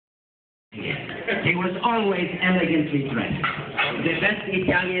He was always elegantly dressed. The best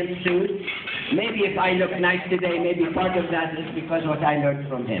Italian suit. Maybe if I look nice today, maybe part of that is because what I learned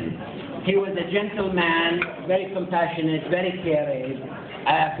from him. He was a gentleman, very compassionate, very caring.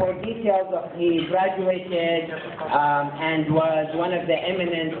 For details of, he graduated and was one of the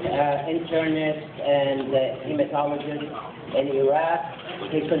eminent internists and hematologists in Iraq.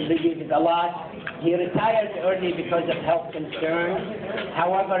 He contributed a lot. He retired early because of health concerns.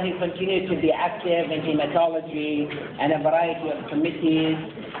 However, he continued to be active in hematology and a variety of committees.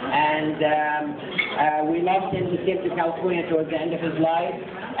 And we lost him. He came to California towards the end of his life,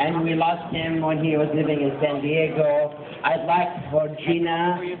 and we lost him when he was living in San Diego. I'd like for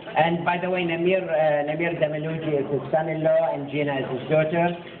Gina, and by the way, Namir Damiluji is his son-in-law, and Gina is his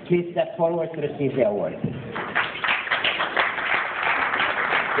daughter. Please step forward to receive the award.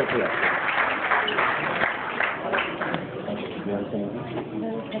 Good here.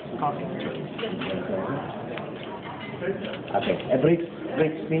 Okay, a brief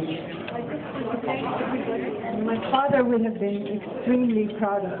speech. My father would have been extremely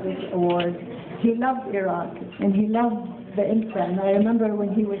proud of this award. He loved Iraq, and he loved the IMSA. And I remember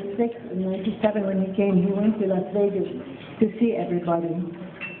when he was 6 in '97, when he came, he went to Las Vegas to see everybody.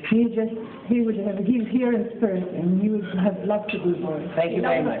 He's here in spirit, and he would have loved to be here. Thank you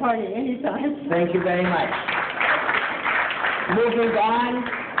very much. Party anytime. Thank you very much. Moving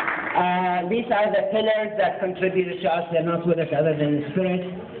on, these are the pillars that contributed to us. They're not with us other than the spirit.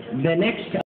 The next